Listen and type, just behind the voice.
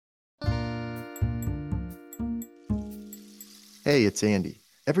Hey, it's Andy.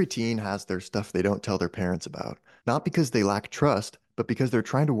 Every teen has their stuff they don't tell their parents about, not because they lack trust, but because they're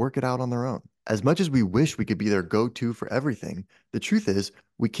trying to work it out on their own. As much as we wish we could be their go-to for everything, the truth is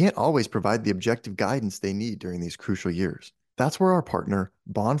we can't always provide the objective guidance they need during these crucial years. That's where our partner,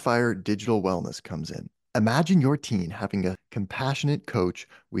 Bonfire Digital Wellness, comes in. Imagine your teen having a compassionate coach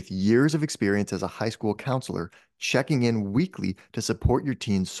with years of experience as a high school counselor checking in weekly to support your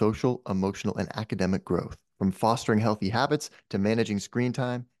teen's social, emotional, and academic growth, from fostering healthy habits to managing screen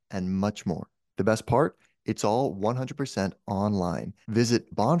time and much more. The best part? It's all 100% online.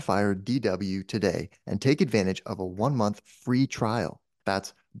 Visit Bonfire DW today and take advantage of a 1 month free trial.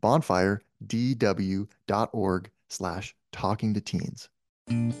 That's bonfiredw.org slash talking to teens.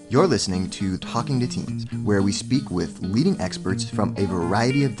 You're listening to Talking to Teens, where we speak with leading experts from a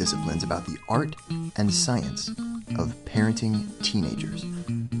variety of disciplines about the art and science of parenting teenagers.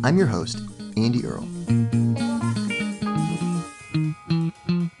 I'm your host, Andy Earle.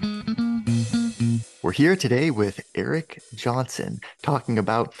 We're here today with Eric Johnson talking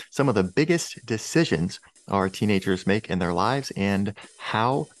about some of the biggest decisions our teenagers make in their lives and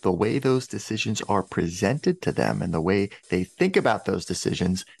how the way those decisions are presented to them and the way they think about those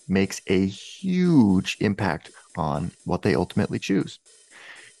decisions makes a huge impact on what they ultimately choose.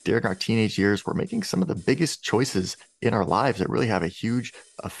 During our teenage years, we're making some of the biggest choices in our lives that really have a huge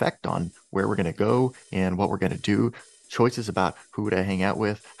effect on where we're going to go and what we're going to do. Choices about who to hang out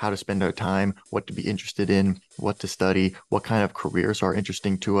with, how to spend our time, what to be interested in, what to study, what kind of careers are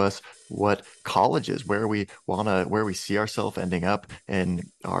interesting to us, what colleges, where we see ourselves ending up in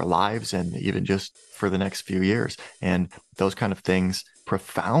our lives, and even just for the next few years. And those kind of things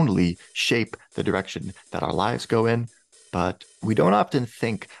profoundly shape the direction that our lives go in. But we don't often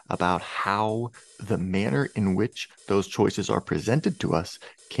think about how the manner in which those choices are presented to us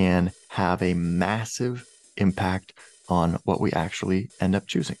can have a massive impact on what we actually end up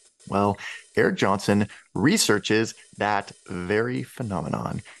choosing. Well, Eric Johnson researches that very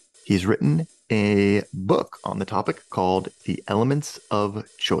phenomenon. He's written a book on the topic called The Elements of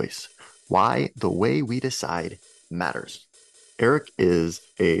Choice: Why the Way We Decide Matters. Eric is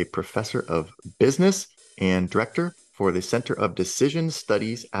a professor of business and director for the Center of Decision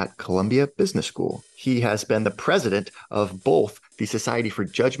Studies at Columbia Business School. He has been the president of both the Society for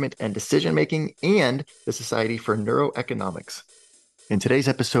Judgment and Decision Making and the Society for Neuroeconomics. In today's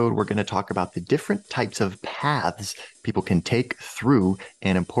episode, we're going to talk about the different types of paths people can take through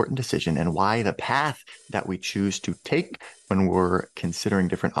an important decision and why the path that we choose to take when we're considering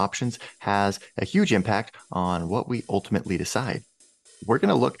different options has a huge impact on what we ultimately decide. We're going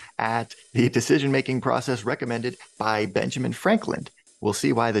to look at the decision-making process recommended by Benjamin Franklin. We'll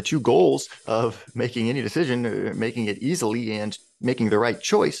see why the two goals of making any decision, making it easily and making the right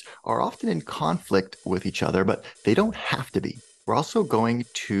choice, are often in conflict with each other, but they don't have to be. We're also going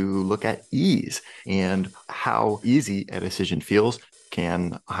to look at ease and how easy a decision feels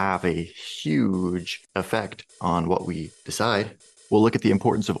can have a huge effect on what we decide. We'll look at the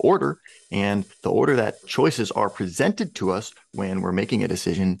importance of order and the order that choices are presented to us when we're making a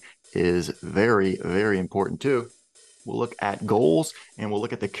decision is very, very important too. We'll look at goals and we'll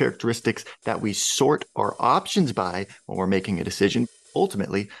look at the characteristics that we sort our options by when we're making a decision.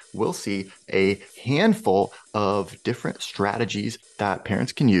 Ultimately, we'll see a handful of different strategies that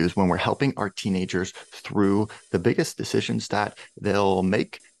parents can use when we're helping our teenagers through the biggest decisions that they'll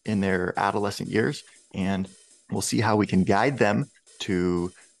make in their adolescent years. And we'll see how we can guide them to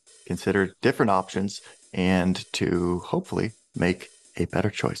consider different options and to hopefully make a better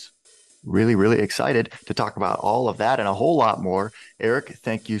choice. Really, really excited to talk about all of that and a whole lot more. Eric,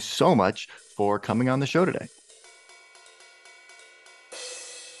 thank you so much for coming on the show today.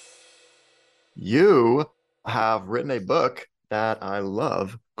 You have written a book that I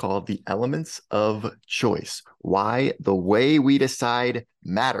love called The Elements of Choice: Why the Way We Decide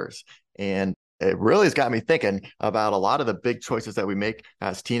Matters. And it really has got me thinking about a lot of the big choices that we make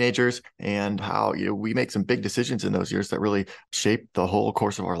as teenagers and how we make some big decisions in those years that really shape the whole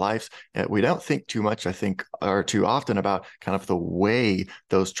course of our lives. And we don't think too much, I think, or too often about kind of the way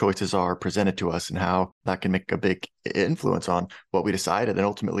those choices are presented to us and how that can make a big influence on what we decide and then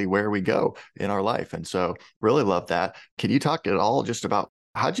ultimately where we go in our life. And so really love that. Can you talk at all just about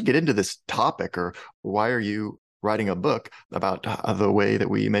how'd you get into this topic, or why are you writing a book about the way that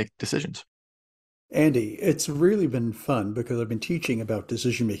we make decisions? Andy, it's really been fun because I've been teaching about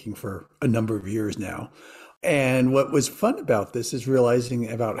decision making for a number of years now. And what was fun about this is realizing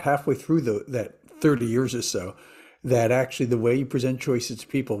about halfway through that 30 years or so that actually the way you present choices to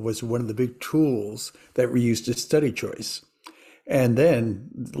people was one of the big tools that we used to study choice. And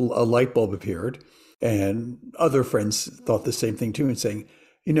then a light bulb appeared. And other friends thought the same thing too, and saying,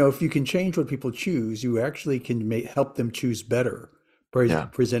 you know, if you can change what people choose, you actually can help them choose better by Yeah.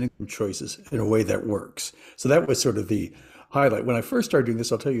 presenting them choices in a way that works. So that was sort of the highlight. When I first started doing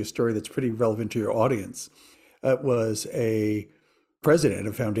this, I'll tell you a story that's pretty relevant to your audience. It was a president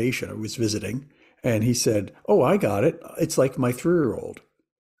of a foundation I was visiting, and he said, "Oh, I got it. It's like my 3-year-old."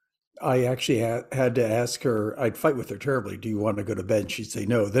 I actually had to ask her, I'd fight with her terribly. Do you want to go to bed? She'd say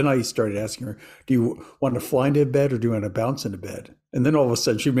no. Then I started asking her, do you want to fly into bed or do you want to bounce into bed? And then all of a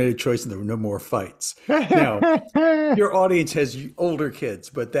sudden she made a choice and there were no more fights. Now, your audience has older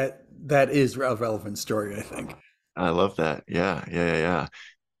kids, but that is a relevant story, I think. I love that. Yeah, yeah, yeah, yeah.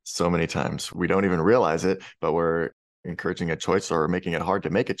 So many times we don't even realize it, but we're encouraging a choice or making it hard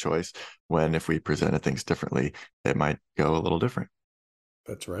to make a choice when if we presented things differently, it might go a little different.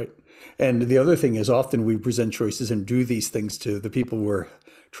 That's right. And the other thing is often we present choices and do these things to the people we're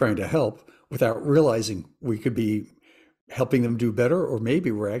trying to help without realizing we could be helping them do better, or maybe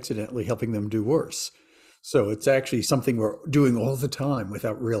we're accidentally helping them do worse. So it's actually something we're doing all the time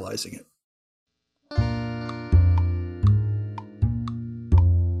without realizing it.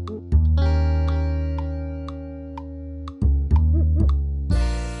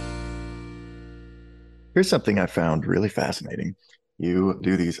 Here's something I found really fascinating. You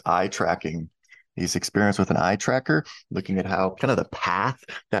do these eye tracking, these experiments with an eye tracker, looking at how kind of the path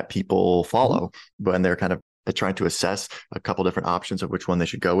that people Mhm. follow when they're kind of trying to assess a couple different options of which one they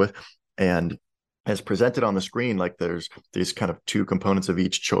should go with. And as presented on the screen, like there's these kind of two components of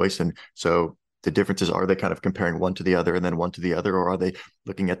each choice. And so the differences, are they kind of comparing one to the other and then one to the other, or are they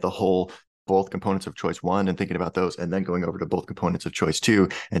looking at the whole both components of choice one and thinking about those, and then going over to both components of choice two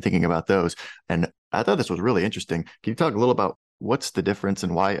and thinking about those? And I thought this was really interesting. Can you talk a little about what's the difference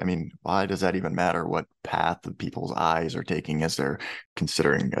and why? I mean, why does that even matter? What path the people's eyes are taking as they're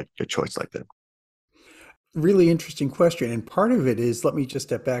considering a choice like that? Really interesting question. And part of it is, let me just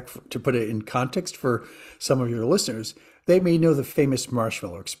step back to put it in context for some of your listeners. They may know the famous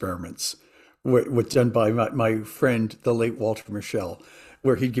marshmallow experiments, what's done by my friend, the late Walter Mischel,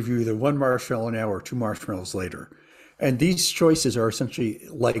 where he'd give you either one marshmallow now or two marshmallows later. And these choices are essentially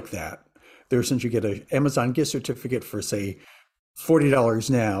like that. They're essentially get an Amazon gift certificate for, say, $40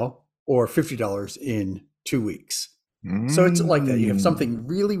 now or $50 in 2 weeks. So it's like that. You have Mm. something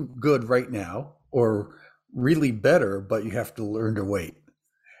really good right now or really better, but you have to learn to wait.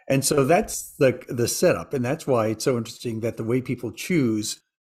 And so that's the setup. And that's why it's so interesting that the way people choose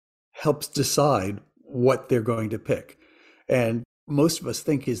helps decide what they're going to pick. And most of us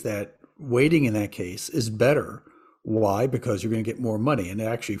think is that waiting in that case is better. Why? Because you're going to get more money. And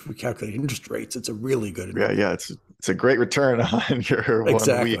actually, if we calculate interest rates, it's a really good Yeah, yeah, it's a great return on your 1 week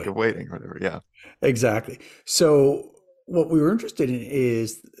exactly. of waiting, or whatever. Yeah. Exactly. So what we were interested in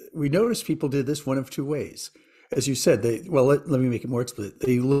is we noticed people did this one of two ways. As you said, let me make it more explicit.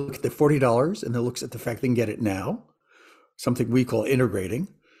 They look at the $40 and they look at the fact they can get it now, something we call integrating.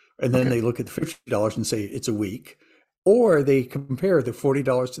 And then Okay. they look at the $50 and say it's a week. Or they compare the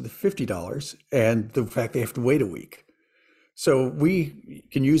 $40 to the $50 and the fact they have to wait a week. So we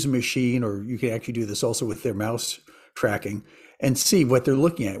can use a machine, or you can actually do this also with their mouse tracking and see what they're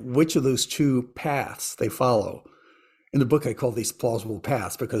looking at, which of those two paths they follow. In the book, I call these plausible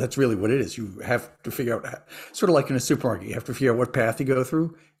paths because that's really what it is. You have to figure out, sort of like in a supermarket, you have to figure out what path you go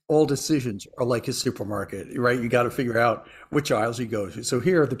through. All decisions are like a supermarket, right? You got to figure out which aisles you go to. So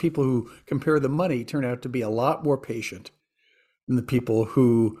here, the people who compare the money turn out to be a lot more patient than the people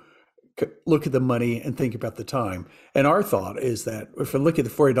who look at the money and think about the time. And our thought is that if I look at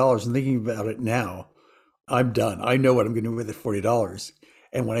the $40 and thinking about it now, I'm done. I know what I'm going to do with the $40.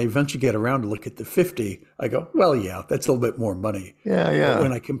 And when I eventually get around to look at the 50, I go, well, yeah, that's a little bit more money. Yeah, But yeah.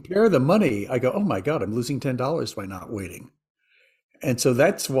 when I compare the money, I go, oh my God, I'm losing $10 by not waiting. And so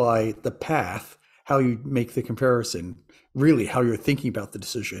that's why the path, how you make the comparison, really how you're thinking about the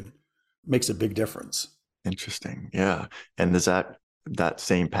decision makes a big difference. Interesting. Yeah. And does that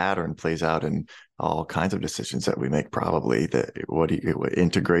same pattern plays out in all kinds of decisions that we make, probably, that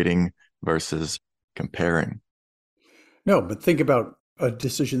integrating versus comparing? No, but think about a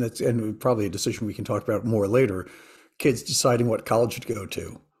decision that's, and probably a decision we can talk about more later, kids deciding what college to go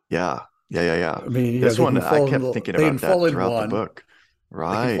to. Yeah. Yeah, yeah, yeah. I mean, This they one, can I fall kept thinking they can about that fall in throughout the one, book. they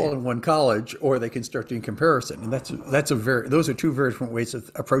can fall Right. in one college, or they can start doing comparison. And that's a very those are two very different ways of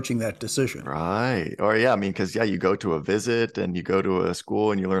approaching that decision. Right. Or yeah, I mean, because yeah, you go to a visit and you go to a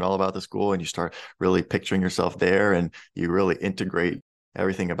school and you learn all about the school and you start really picturing yourself there and you really integrate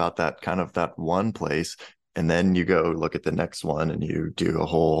everything about that kind of that one place. And then you go look at the next one and you do a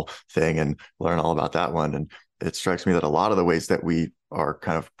whole thing and learn all about that one. And it strikes me that a lot of the ways that we are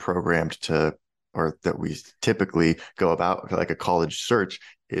kind of programmed to or that we typically go about like a college search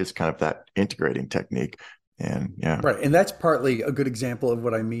is kind of that integrating technique. And yeah, Right. And that's partly a good example of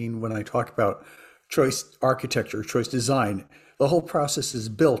what I mean when I talk about choice architecture, choice design. The whole process is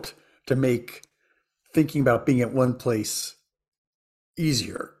built to make thinking about being at one place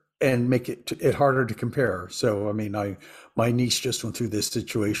easier and make it harder to compare. So, I mean, my niece just went through this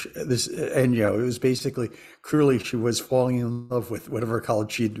situation, and it was basically clearly she was falling in love with whatever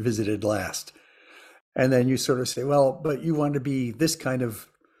college she'd visited last. And then you sort of say, well, but you want to be this kind of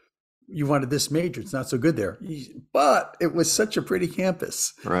you wanted this major. It's not so good there. But it was such a pretty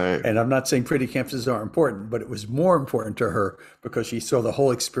campus. right. And I'm not saying pretty campuses aren't important, but it was more important to her because she saw the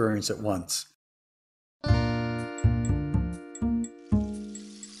whole experience at once.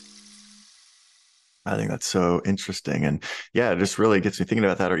 I think that's so interesting. And yeah, it just really gets me thinking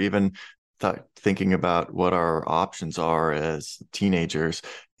about that, or even thinking about what our options are as teenagers.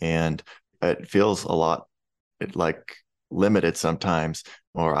 And it feels a lot like limited sometimes,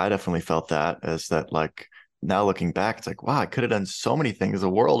 or I definitely felt that as that, like, now looking back, it's like, wow, I could have done so many things. The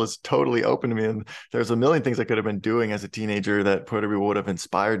world is totally open to me. And there's a million things I could have been doing as a teenager that probably would have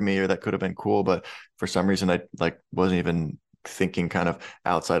inspired me or that could have been cool. But for some reason, I like wasn't even thinking kind of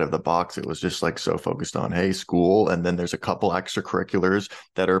outside of the box. It was just like so focused on, hey, school. And then there's a couple extracurriculars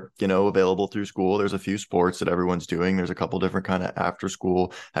that are, available through school. There's a few sports that everyone's doing. There's a couple different kind of after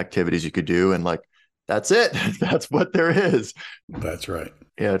school activities you could do. And like, that's it. That's what there is. That's right.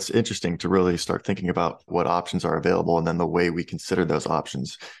 Yeah, it's interesting to really start thinking about what options are available. And then the way we consider those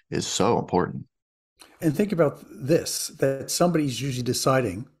options is so important. And think about this, that somebody's usually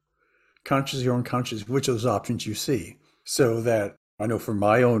deciding, consciously or unconsciously, which of those options you see. So that I know for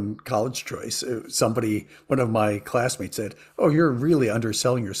my own college choice, one of my classmates said, oh, you're really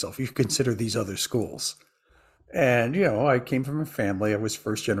underselling yourself. You should consider these other schools. And, I came from a family, I was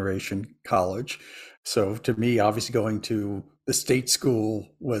first generation college. So to me, obviously going to the state school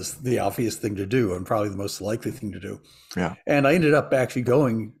was the obvious thing to do and probably the most likely thing to do. Yeah. And I ended up actually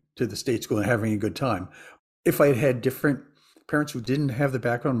going to the state school and having a good time. If I had had different parents who didn't have the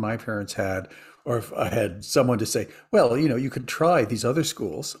background my parents had, or if I had someone to say, well, you could try these other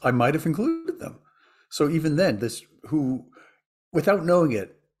schools, I might have included them. So even then, without knowing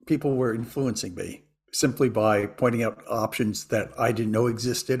it, people were influencing me simply by pointing out options that I didn't know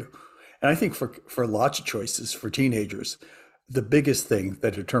existed. And I think for lots of choices for teenagers, the biggest thing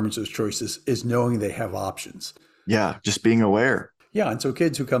that determines those choices is knowing they have options. Yeah. Just being aware. Yeah, and so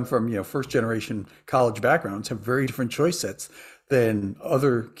kids who come from, first generation college backgrounds have very different choice sets than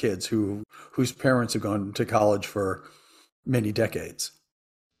other kids whose parents have gone to college for many decades.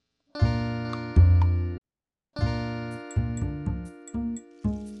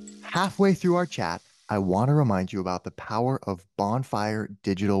 Halfway through our chat, I want to remind you about the power of Bonfire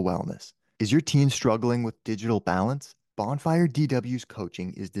Digital Wellness. Is your teen struggling with digital balance? Bonfire DW's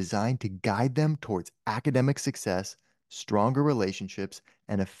coaching is designed to guide them towards academic success, stronger relationships,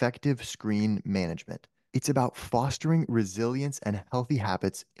 and effective screen management. It's about fostering resilience and healthy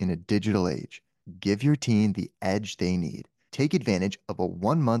habits in a digital age. Give your teen the edge they need. Take advantage of a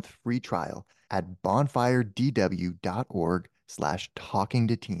 1-month free trial at bonfiredw.org/talking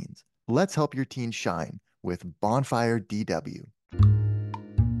to teens. Let's help your teen shine with Bonfire DW.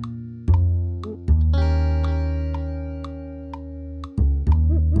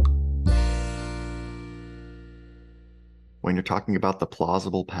 When you're talking about the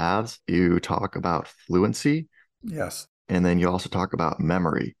plausible paths, you talk about fluency. Yes. And then you also talk about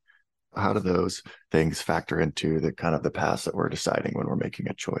memory. How do those things factor into the kind of the paths that we're deciding when we're making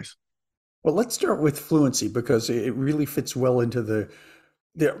a choice? Well, let's start with fluency because it really fits well into the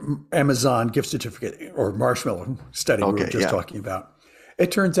Amazon gift certificate or marshmallow study we were just talking about.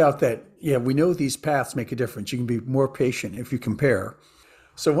 It turns out that, we know these paths make a difference. You can be more patient if you compare.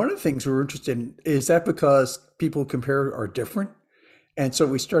 So one of the things we're interested in is that because people compare are different. And so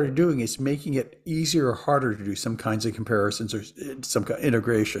what we started doing is making it easier or harder to do some kinds of comparisons or some kind of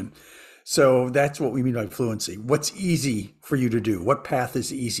integration. So that's what we mean by fluency. What's easy for you to do? What path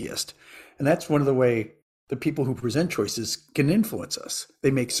is easiest? And that's one of the way the people who present choices can influence us.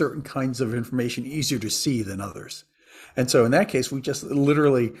 They make certain kinds of information easier to see than others. And so in that case, we just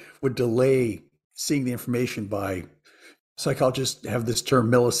literally would delay seeing the information by, psychologists have this term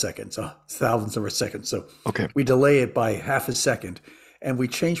milliseconds, thousands of a second. So we delay it by half a second and we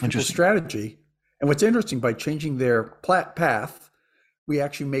change people's strategy. And what's interesting, by changing their path, we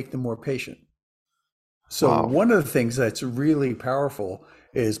actually make them more patient. So one of the things that's really powerful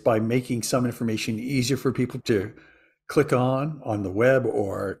is by making some information easier for people to click on the web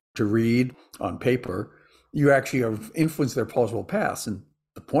or to read on paper, you actually have influenced their plausible paths. And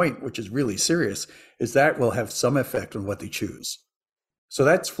the point, which is really serious, is that will have some effect on what they choose. So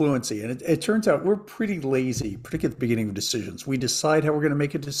that's fluency. And it turns out we're pretty lazy, particularly at the beginning of decisions. We decide how we're going to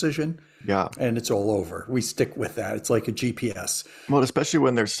make a decision Yeah. and it's all over. We stick with that. It's like a GPS. Well, especially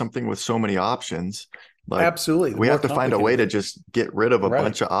when there's something with so many options, like Absolutely. The we more have to find a way to complicated, just get rid of a right.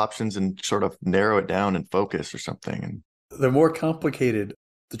 bunch of options and sort of narrow it down and focus or something. And The more complicated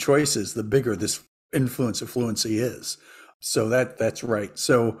the choices, the bigger this influence of fluency is. So that's right.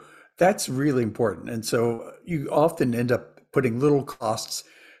 So that's really important. And so you often end up putting little costs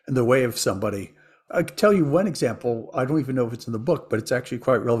in the way of somebody. I can tell you one example. I don't even know if it's in the book, but it's actually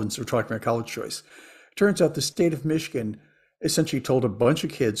quite relevant. So we're talking about college choice. It turns out the state of Michigan essentially told a bunch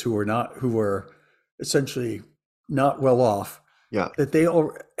of kids who were essentially not well off yeah. that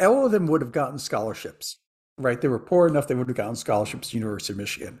all of them would have gotten scholarships, right? They were poor enough they would have gotten scholarships to University of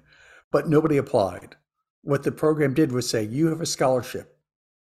Michigan, but nobody applied. What the program did was say, you have a scholarship,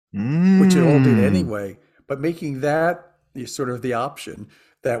 which it all did Mm. anyway, but making that sort of the option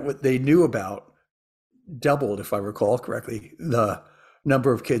that what they knew about doubled, if I recall correctly, the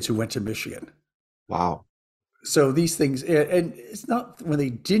number of kids who went to Michigan. Wow. So these things, and it's not when they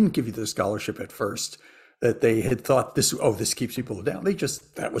didn't give you the scholarship at first that they had thought this keeps people down.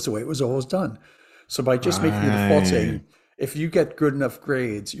 That was the way it was always done. So by just making the default Right. saying, if you get good enough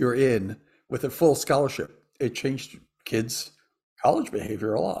grades, you're in with a full scholarship, it changed kids' college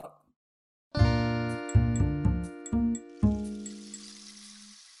behavior a lot.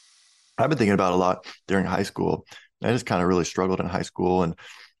 I've been thinking about a lot during high school. I just kind of really struggled in high school and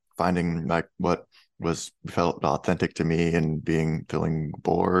finding like what was felt authentic to me and feeling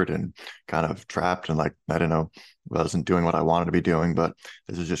bored and kind of trapped and like I don't know, wasn't doing what I wanted to be doing, but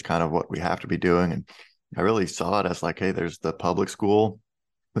this is just kind of what we have to be doing. And I really saw it as like, hey, there's the public school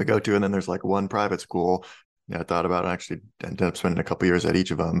to go to, and then there's like one private school. Yeah, I thought about it, actually ended up spending a couple years at each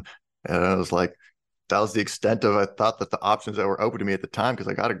of them. And I was like, that was the extent of I thought that the options that were open to me at the time, because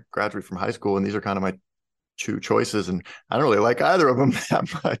I got to graduate from high school and these are kind of my two choices, and I don't really like either of them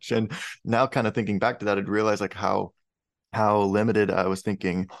that much. And now kind of thinking back to that, I'd realize like how limited I was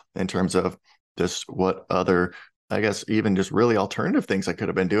thinking in terms of just what other, I guess, even just really alternative things I could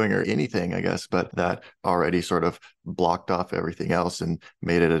have been doing or anything, I guess, but that already sort of blocked off everything else and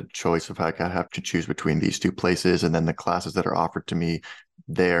made it a choice of like I have to choose between these two places and then the classes that are offered to me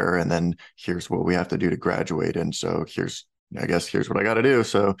there. And then here's what we have to do to graduate. And so here's what I got to do.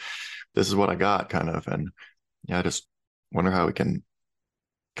 So this is what I got kind of. And yeah, I just wonder how we can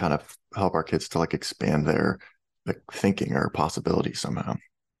kind of help our kids to like expand their like thinking or possibilities somehow.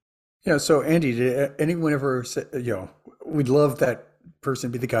 Yeah. So Andy, did anyone ever say, we'd love that person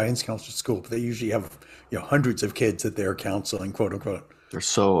to be the guidance counselor at school, but they usually have, hundreds of kids that they're counseling, quote unquote. They're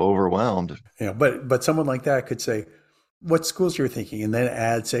so overwhelmed. But someone like that could say, what schools you're thinking, and then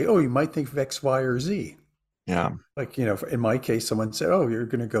add, say, oh, you might think of X, Y, or Z. Yeah. Like, in my case, someone said, oh,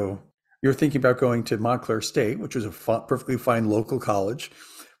 you're thinking about going to Montclair State, which was a perfectly fine local college.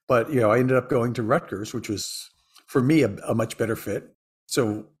 But, I ended up going to Rutgers, which was for me a much better fit.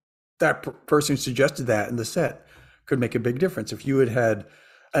 So that person who suggested that in the set could make a big difference. If you had had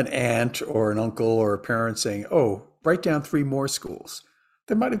an aunt or an uncle or a parent saying, oh, write down 3 more schools,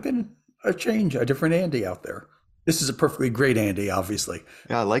 there might have been a different Andy out there. This is a perfectly great Andy, obviously.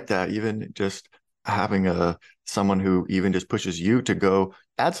 Yeah, I like that. Even just having someone who even just pushes you to go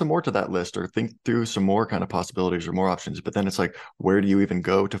add some more to that list or think through some more kind of possibilities or more options. But then it's like, where do you even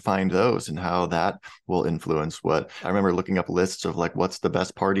go to find those and how that will influence what I remember looking up lists of like what's the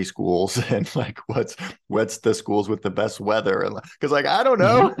best party schools and like what's the schools with the best weather. And because like I don't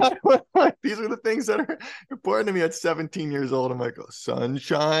know. Mm-hmm. These are the things that are important to me at 17 years old. I'm like, oh,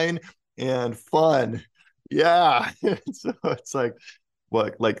 sunshine and fun. Yeah. So it's like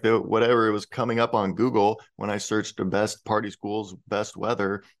whatever it was coming up on Google when I searched the best party schools, best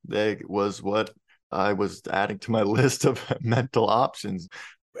weather, they was what I was adding to my list of mental options.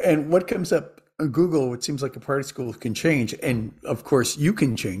 And what comes up on Google, it seems like a party school can change. And of course, you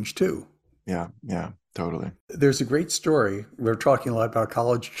can change too. Yeah, yeah, totally. There's a great story. We're talking a lot about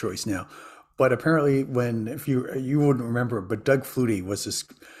college choice now, but apparently, if you wouldn't remember, but Doug Flutie was this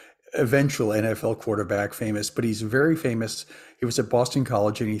eventual NFL quarterback, famous, but he's very famous. He was at Boston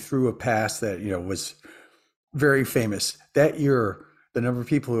College and he threw a pass that, was very famous. That year, the number of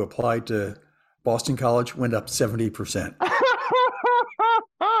people who applied to Boston College went up 70%.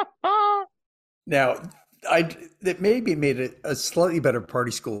 Now, that maybe made it a slightly better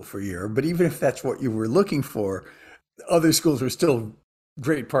party school for a year, but even if that's what you were looking for, other schools were still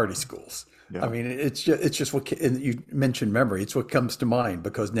great party schools. I Yeah. mean, it's just what, and you mentioned memory. It's what comes to mind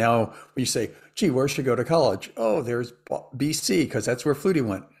because now when you say, "Gee, where should I go to college?" Oh, there's BC because that's where Flutie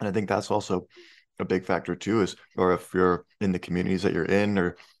went. And I think that's also a big factor too, is or if you're in the communities that you're in,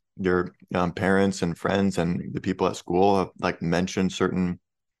 or your parents and friends and the people at school have like mentioned certain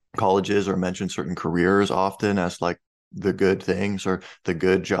colleges or mention certain careers often as like the good things or the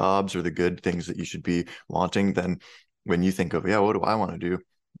good jobs or the good things that you should be wanting, then when you think of, yeah, what do I want to do?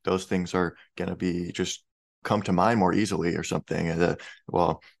 Those things are going to be just come to mind more easily or something. And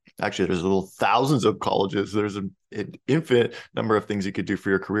well, actually, there's little thousands of colleges. There's an infinite number of things you could do for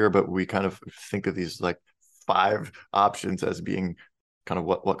your career, but we kind of think of these like five options as being kind of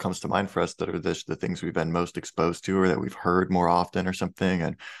what comes to mind for us that are the things we've been most exposed to or that we've heard more often or something.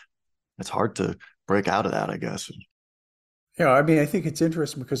 And it's hard to break out of that, I guess. Yeah, I mean, I think it's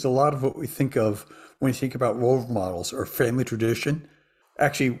interesting because a lot of what we think of when we think about role models or family tradition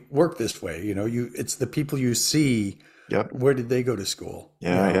actually work this way. It's the people you see, Yep. where did they go to school?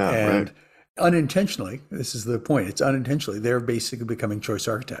 Yeah, yeah, right. And unintentionally, this is the point, it's unintentionally, they're basically becoming choice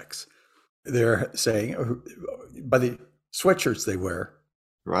architects. They're saying, by the sweatshirts they wear,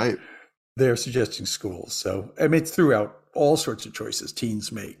 Right. they're suggesting schools. So, I mean, it's throughout all sorts of choices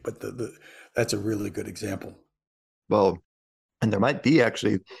teens make, but that's a really good example. Well, and there might be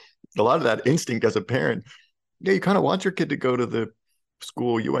actually a lot of that instinct as a parent. Yeah, you kind of want your kid to go to the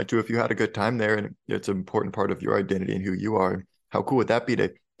school you went to if you had a good time there and it's an important part of your identity and who you are. How cool would that be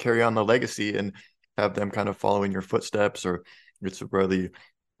to carry on the legacy and have them kind of follow in your footsteps, or it's really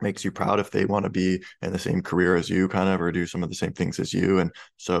makes you proud if they want to be in the same career as you kind of or do some of the same things as you. And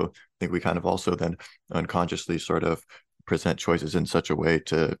so I think we kind of also then unconsciously sort of present choices in such a way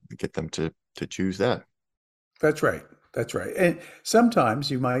to get them to choose that. That's right. That's right. And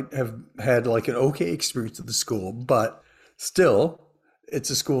sometimes you might have had like an okay experience at the school, but still, it's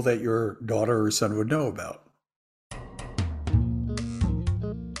a school that your daughter or son would know about.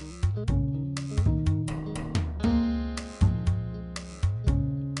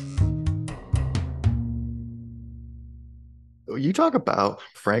 You talk about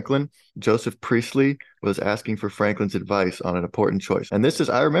Franklin. Joseph Priestley was asking for Franklin's advice on an important choice. And this is,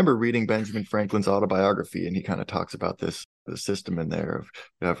 I remember reading Benjamin Franklin's autobiography, and he kind of talks about this the system in there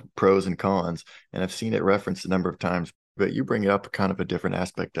of pros and cons. And I've seen it referenced a number of times, but you bring up kind of a different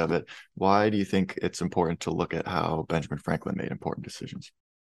aspect of it. Why do you think it's important to look at how Benjamin Franklin made important decisions?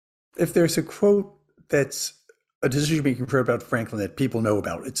 If there's a quote that's a decision making quote about Franklin that people know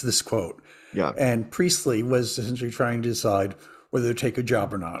about, it's this quote. Yeah. And Priestley was essentially trying to decide whether to take a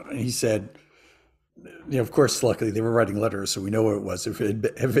job or not. And he said, of course, luckily they were writing letters, so we know what it was. If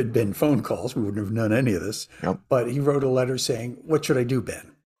it had been phone calls, we wouldn't have known any of this. Yep. But he wrote a letter saying, "What should I do,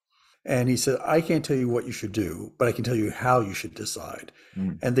 Ben?" And he said, "I can't tell you what you should do, but I can tell you how you should decide."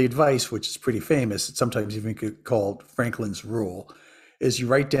 Mm. And the advice, which is pretty famous, it's sometimes even called Franklin's rule, is you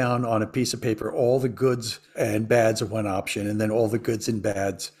write down on a piece of paper all the goods and bads of one option, and then all the goods and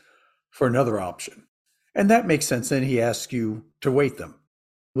bads for another option. And that makes sense. Then he asks you to weight them.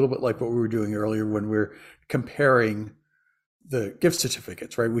 A little bit like what we were doing earlier when we're comparing the gift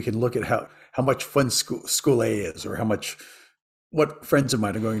certificates, right? We can look at how much fun school A is, or what friends of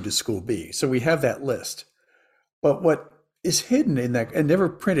mine are going to school B. So we have that list. But what is hidden in that and never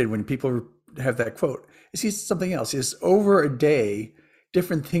printed when people have that quote is something else. Is over a day,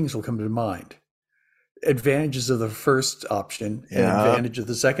 different things will come to mind. Advantages of the first option and Yeah. advantage of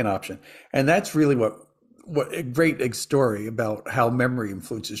the second option. And that's really what a great story about how memory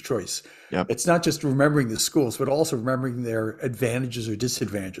influences choice. Yep. It's not just remembering the schools, but also remembering their advantages or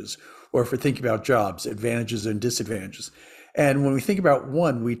disadvantages. Or if we're thinking about jobs, advantages and disadvantages. And when we think about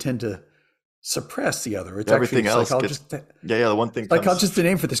one, we tend to suppress the other. It's Everything actually else gets, yeah, the one thing comes psychologist, the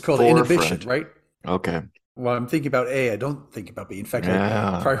name for this called inhibition, forefront. right? Okay. Well, I'm thinking about A, I don't think about B. In fact, I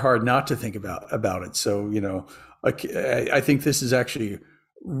Yeah. try hard not to think about it. So, I think this is actually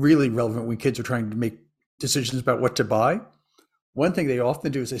really relevant when kids are trying to make decisions about what to buy. One thing they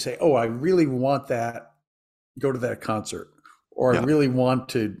often do is they say, "Oh, I really want that, go to that concert," or "I Yeah. really want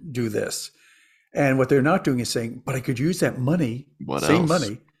to do this." And what they're not doing is saying, "But I could use that money, What same else?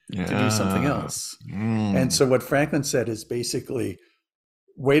 money, to do something Yeah. else." And Mm. so what Franklin said is basically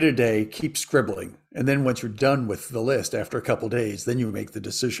wait a day, keep scribbling. And then once you're done with the list after a couple of days, then you make the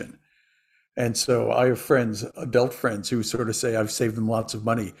decision. And so I have friends, adult friends, who sort of say I've saved them lots of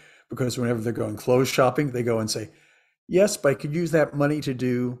money because whenever they're going clothes shopping, they go and say, "Yes, but I could use that money to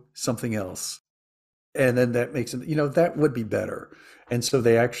do something else." And then that makes it, that would be better. And so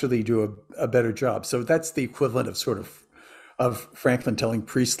they actually do a better job. So that's the equivalent of of Franklin telling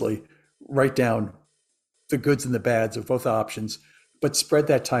Priestley, write down the goods and the bads of both options, but spread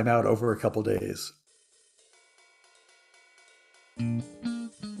that time out over a couple days.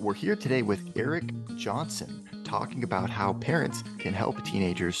 We're here today with Eric Johnson, talking about how parents can help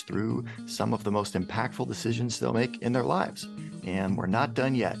teenagers through some of the most impactful decisions they'll make in their lives. And we're not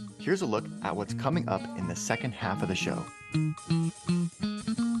done yet. Here's a look at what's coming up in the second half of the show.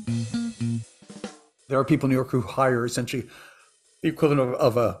 There are people in New York who hire essentially the equivalent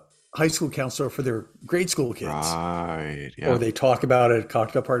of a high school counselor for their grade school kids. Right. Yeah. Or they talk about it,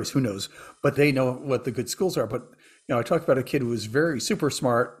 cocktail parties, who knows? But they know what the good schools are. But I talked about a kid who was very super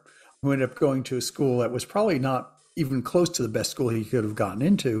smart, who ended up going to a school that was probably not even close to the best school he could have gotten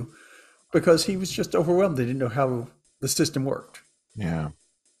into because he was just overwhelmed. They didn't know how the system worked. Yeah.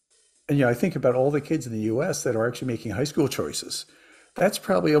 And I think about all the kids in the US that are actually making high school choices. That's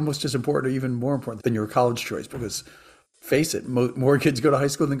probably almost as important or even more important than your college choice because, face it, more kids go to high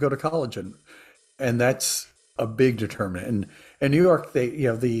school than go to college. And that's a big determinant. And in New York,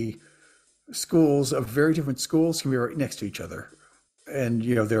 the schools of very different schools can be right next to each other. And,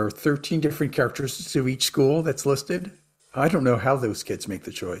 there are 13 different characteristics of each school that's listed. I don't know how those kids make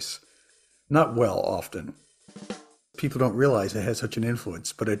the choice. Not well, often. People don't realize it has such an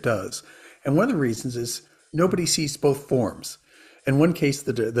influence, but it does. And one of the reasons is nobody sees both forms. In one case,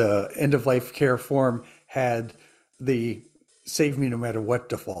 the end-of-life care form had the save me no matter what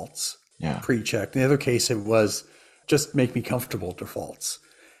defaults pre-checked. In the other case, it was just make me comfortable defaults.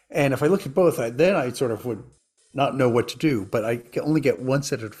 And if I looked at both, then I sort of would not know what to do, but I can only get one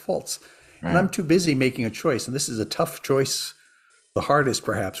set of defaults. Right. And I'm too busy making a choice. And this is a tough choice, the hardest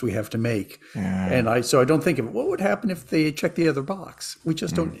perhaps we have to make. Yeah. And so I don't think of what would happen if they check the other box. We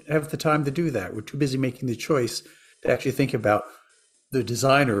just don't have the time to do that. We're too busy making the choice to actually think about the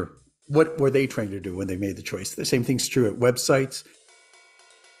designer. What were they trying to do when they made the choice? The same thing's true at websites.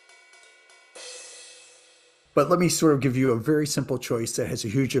 But let me sort of give you a very simple choice that has a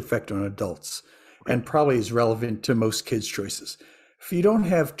huge effect on adults and probably is relevant to most kids' choices. If you don't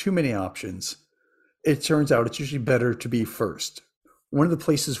have too many options, it turns out it's usually better to be first. One of the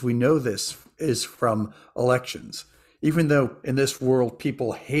places we know this is from elections. Even though in this world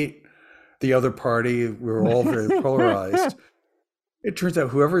people hate the other party, we're all very polarized, it turns out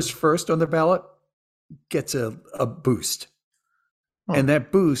whoever's first on the ballot gets a boost. Oh. And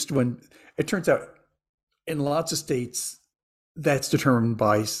that boost, when it turns out in lots of states, that's determined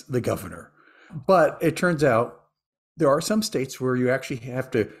by the governor. But it turns out there are some states where you actually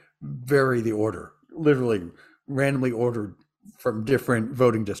have to vary the order, literally randomly ordered from different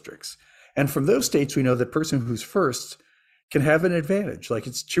voting districts. And from those states, we know the person who's first can have an advantage, like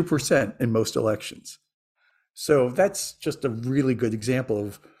it's 2% in most elections. So that's just a really good example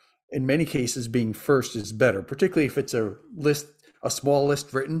of, in many cases, being first is better, particularly if it's a small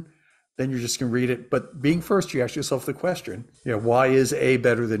list written, then you're just going to read it. But being first, you ask yourself the question, why is A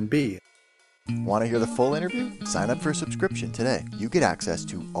better than B? Want to hear the full interview? Sign up for a subscription today. You get access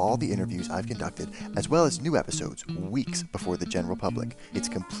to all the interviews I've conducted, as well as new episodes weeks before the general public. It's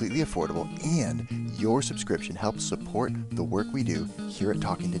completely affordable, and your subscription helps support the work we do here at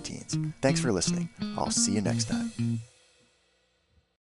Talking to Teens. Thanks for listening. I'll see you next time.